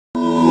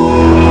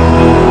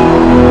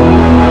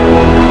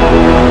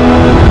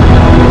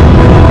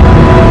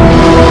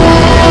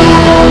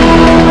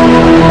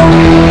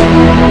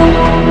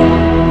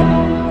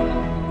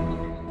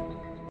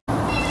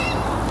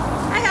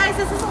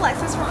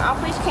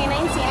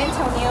Canine San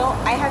Antonio.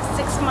 I have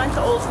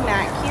 6-month-old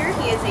Mack here.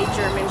 He is a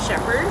German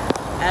Shepherd,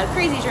 a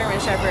crazy German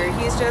Shepherd.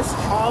 He's just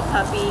all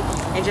puppy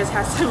and just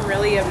has some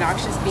really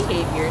obnoxious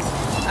behaviors.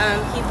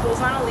 He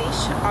pulls on a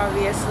leash,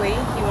 obviously.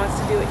 He wants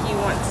to do what he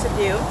wants to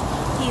do.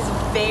 He's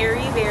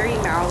very, very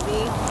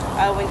mouthy.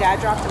 When Dad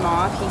dropped him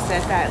off, he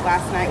said that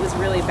last night was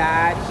really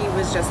bad. He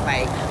was just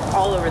like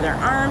all over their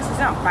arms.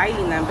 He's not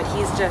biting them, but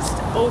he's just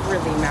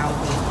overly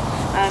mouthy.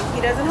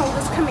 He doesn't hold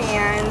his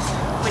commands.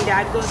 When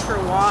Dad goes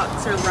for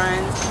walks or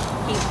runs,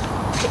 he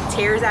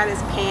tears at his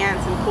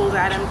pants and pulls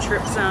at him,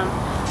 trips him,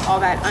 all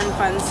that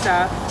unfun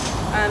stuff.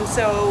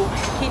 So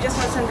he just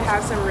wants him to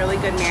have some really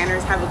good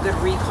manners, have a good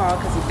recall,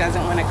 because he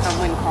doesn't want to come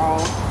when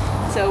called.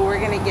 So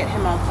we're going to get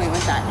him on point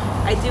with that.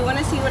 I do want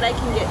to see what I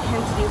can get him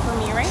to do for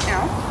me right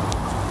now.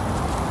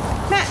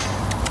 Matt,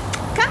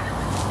 come.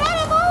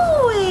 Atta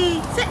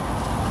boy. Sit.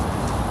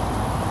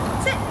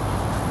 Sit.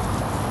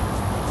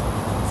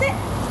 Sit.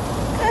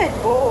 Good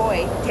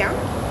boy. Down.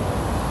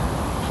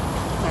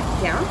 Matt,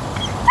 down.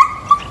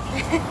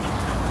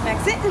 Matt,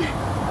 sit.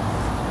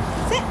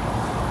 Sit.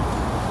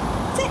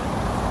 Sit.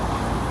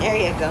 There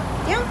you go.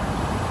 Down.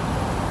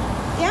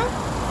 Down.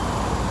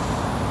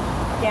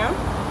 Down.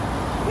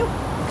 No.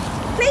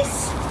 Place.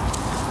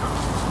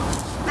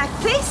 Mac,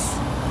 place.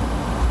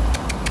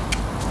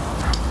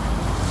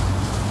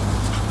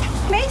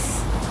 Place.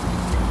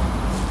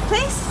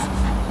 Place.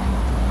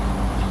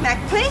 Mac,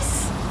 place.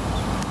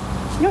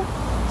 No.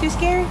 Too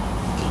scary.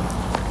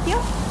 Yo.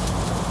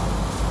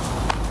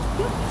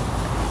 Yo.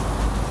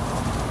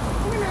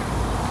 Come here, Mac.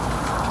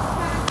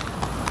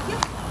 Yo.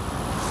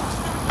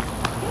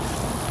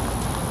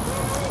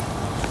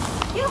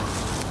 Yo.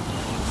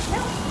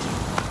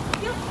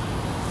 Yo.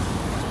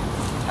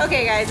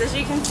 Okay guys, as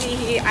you can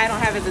see, I don't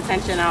have his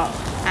attention out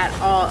at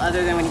all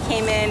other than when he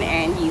came in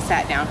and he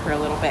sat down for a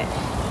little bit,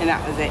 and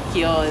that was it.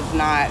 Heel is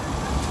not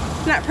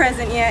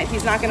present yet.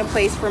 He's not going to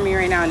place for me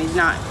right now, and he's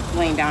not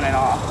laying down at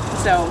all.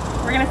 So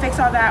we're going to fix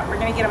all that. We're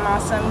going to get him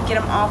awesome, get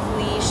him off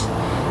leash,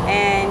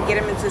 and get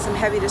him into some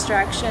heavy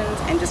distractions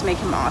and just make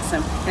him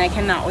awesome. And I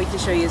cannot wait to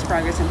show you his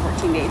progress in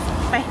 14 days.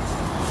 Bye.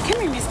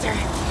 Come here, mister.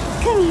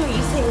 Come here,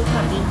 you silly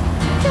puppy.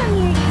 Come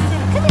here, you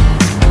silly. Come here.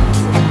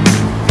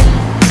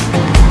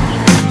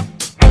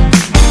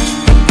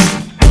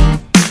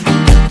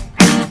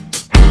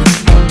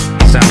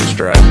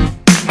 Soundstripe.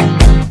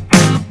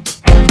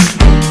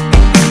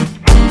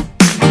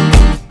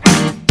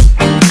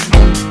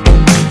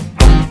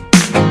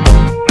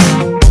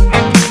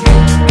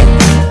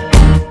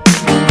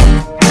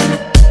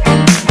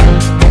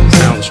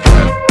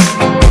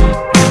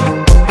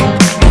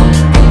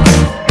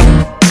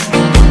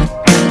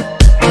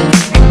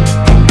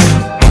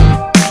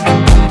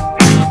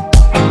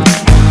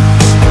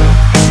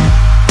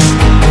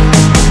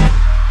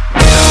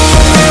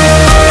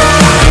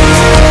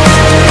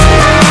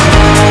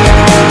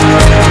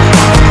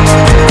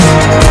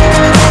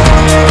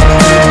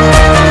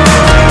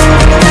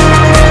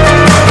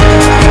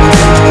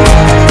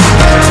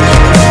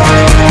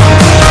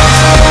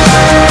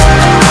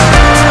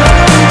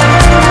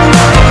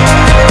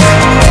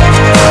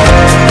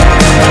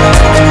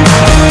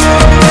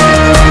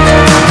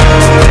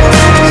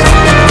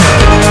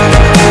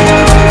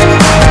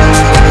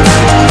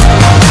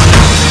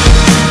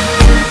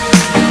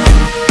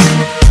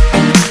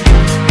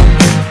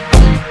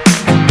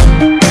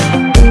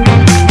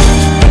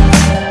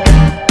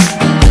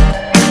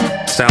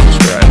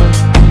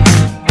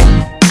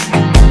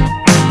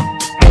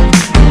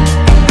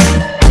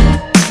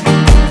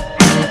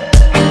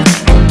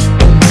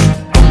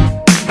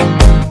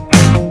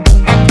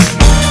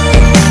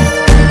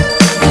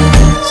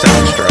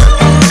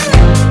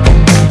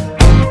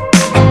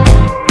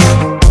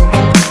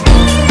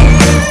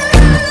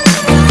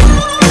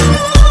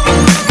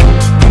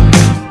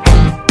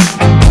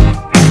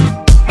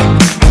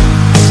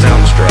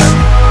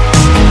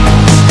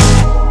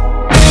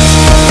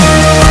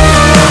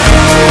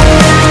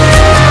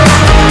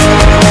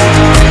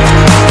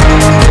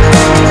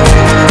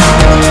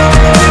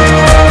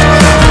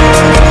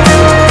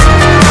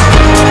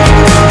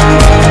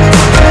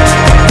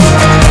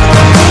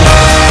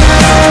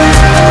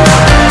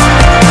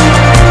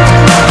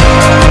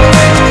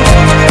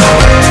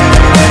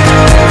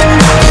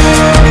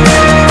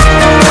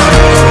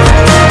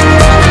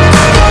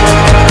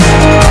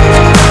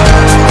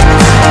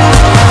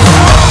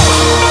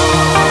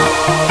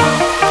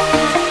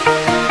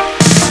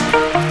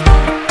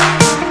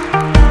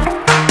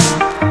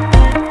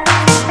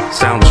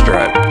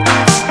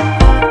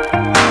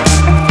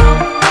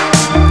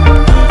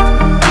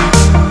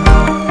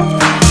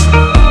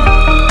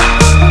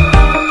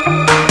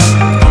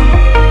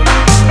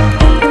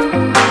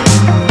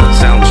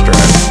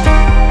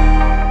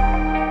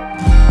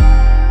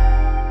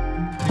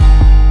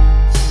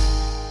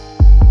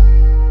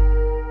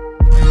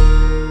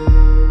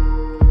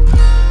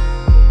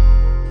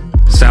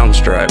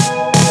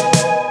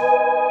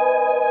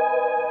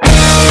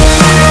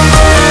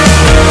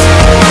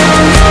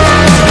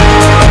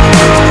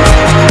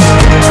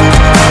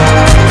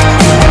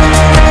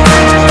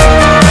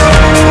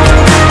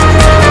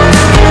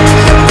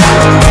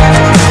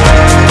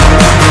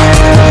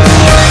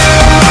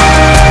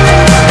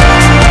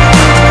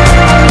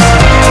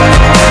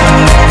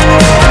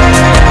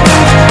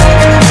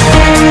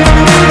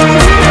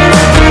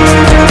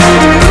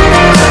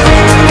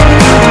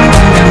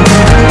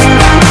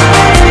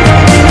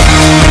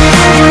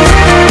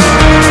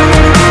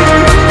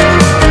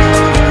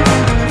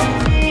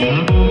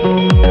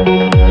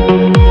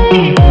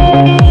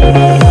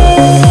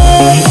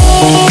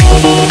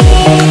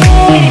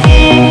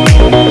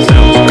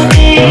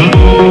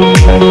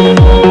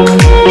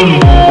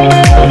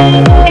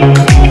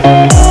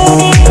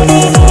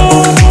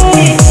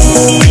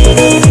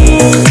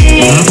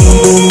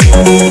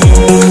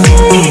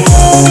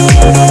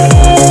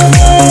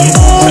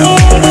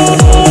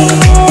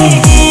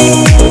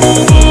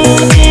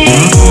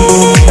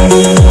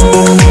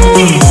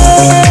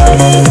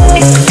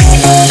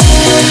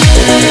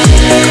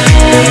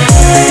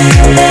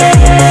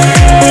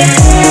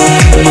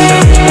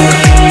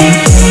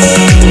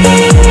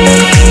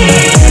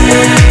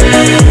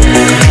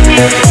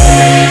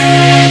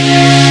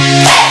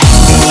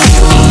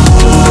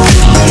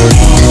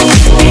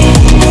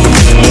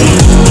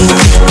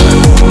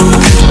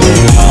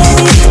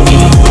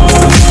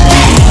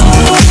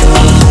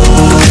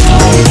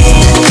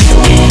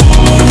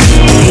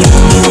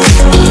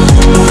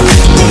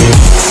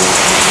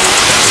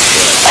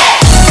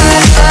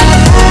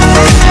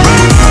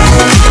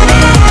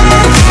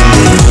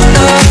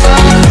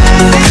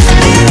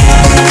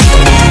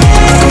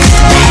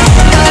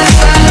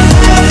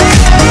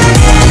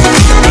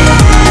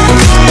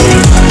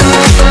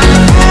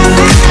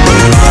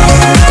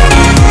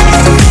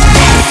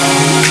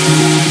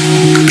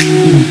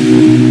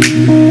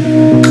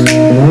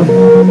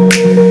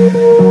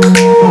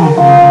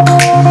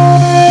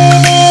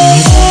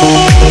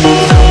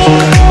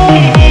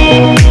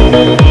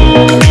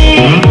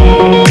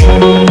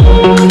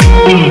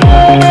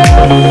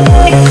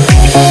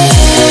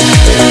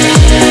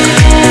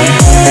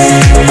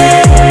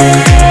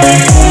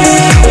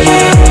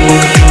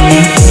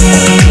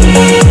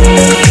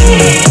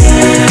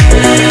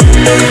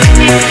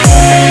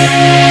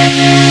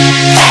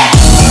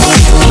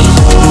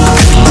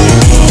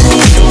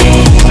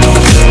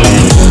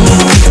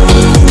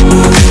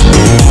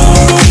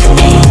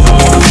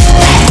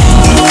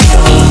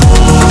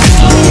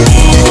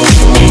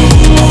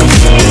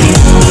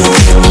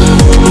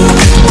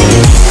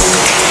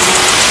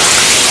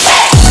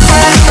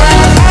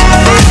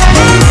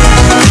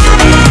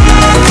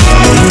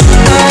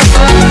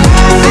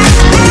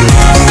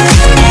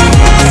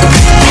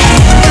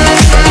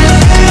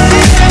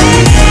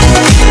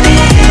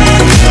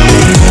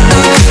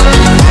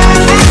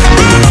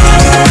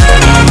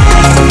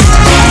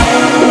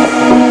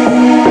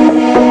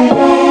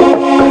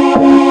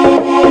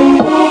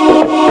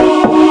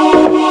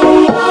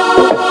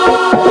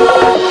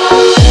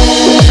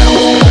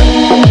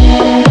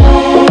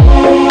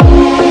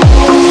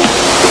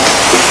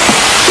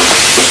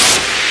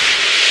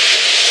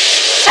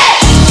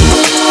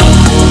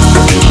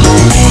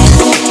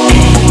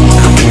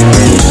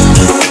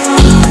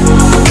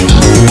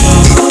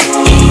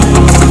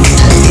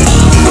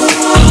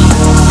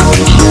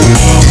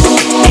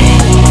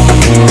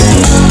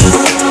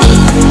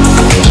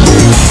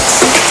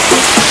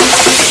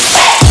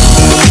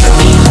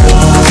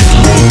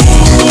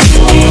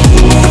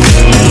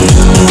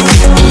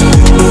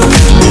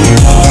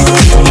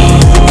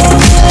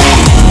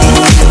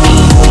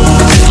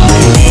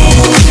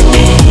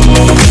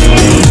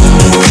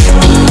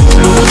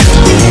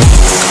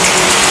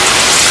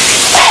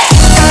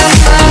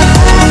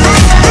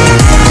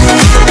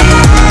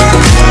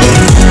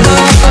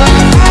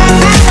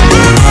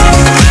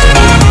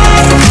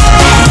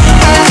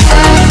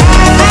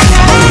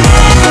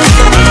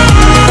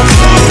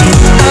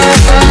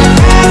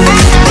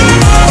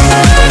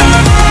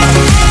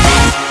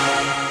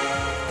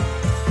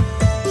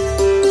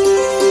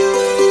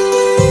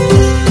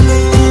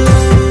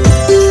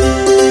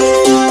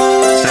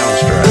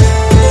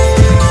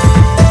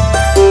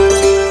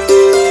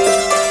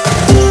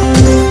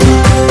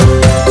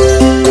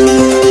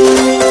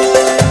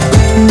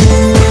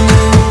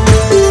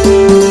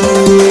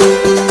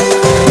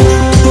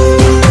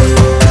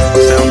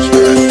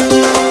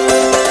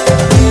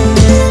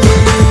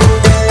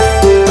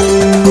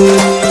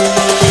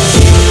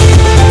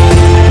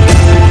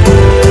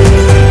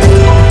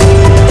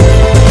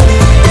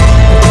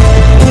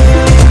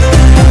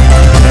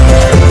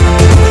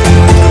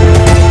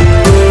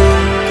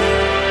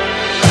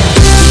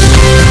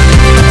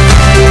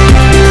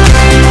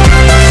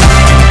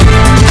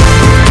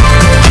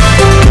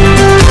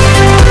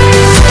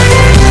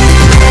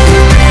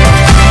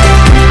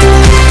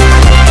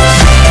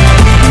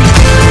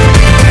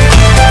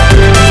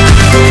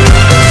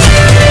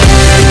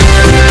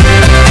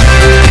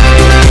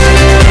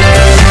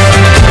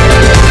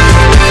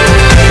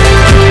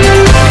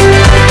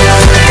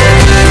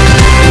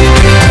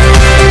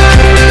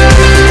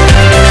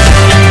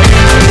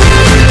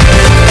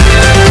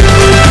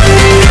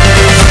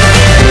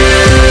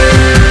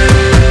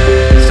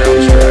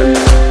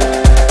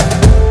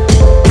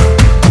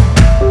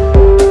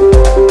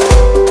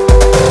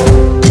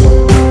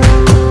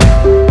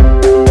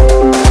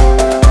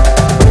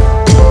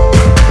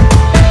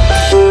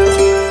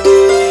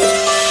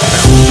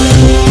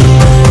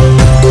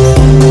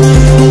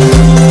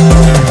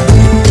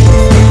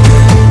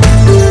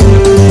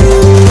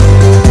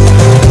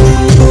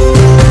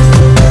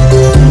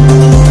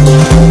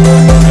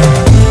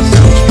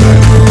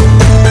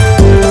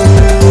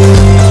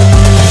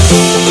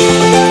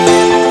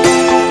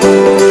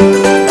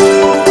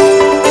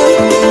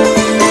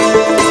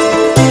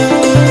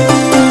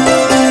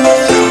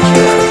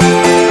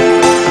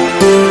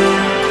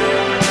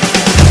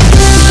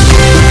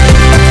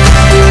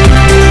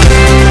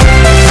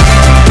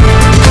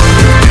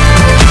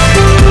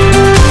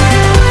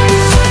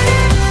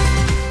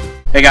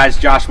 Hey guys,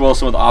 Josh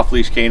Wilson with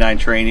Off-Leash Canine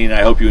Training.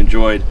 I hope you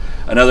enjoyed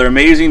another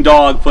amazing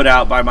dog put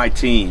out by my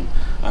team.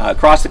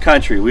 Across the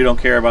country, we don't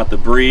care about the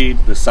breed,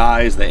 the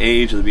size, the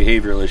age, or the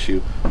behavioral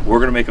issue. We're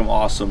going to make them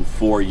awesome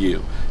for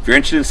you. If you're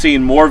interested in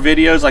seeing more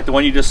videos like the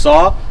one you just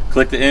saw,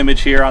 click the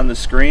image here on the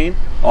screen.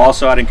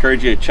 Also, I'd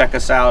encourage you to check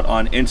us out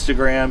on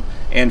Instagram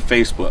and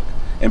Facebook.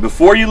 And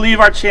before you leave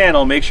our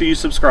channel, make sure you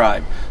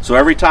subscribe. So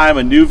every time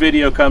a new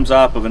video comes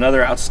up of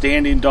another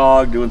outstanding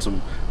dog doing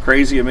some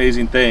crazy,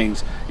 amazing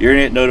things, you're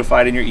going to get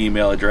notified in your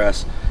email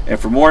address. And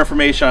for more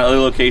information on other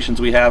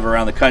locations we have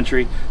around the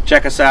country,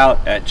 check us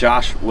out at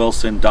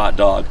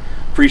joshwilson.dog.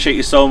 Appreciate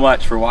you so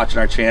much for watching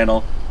our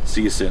channel.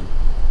 See you soon.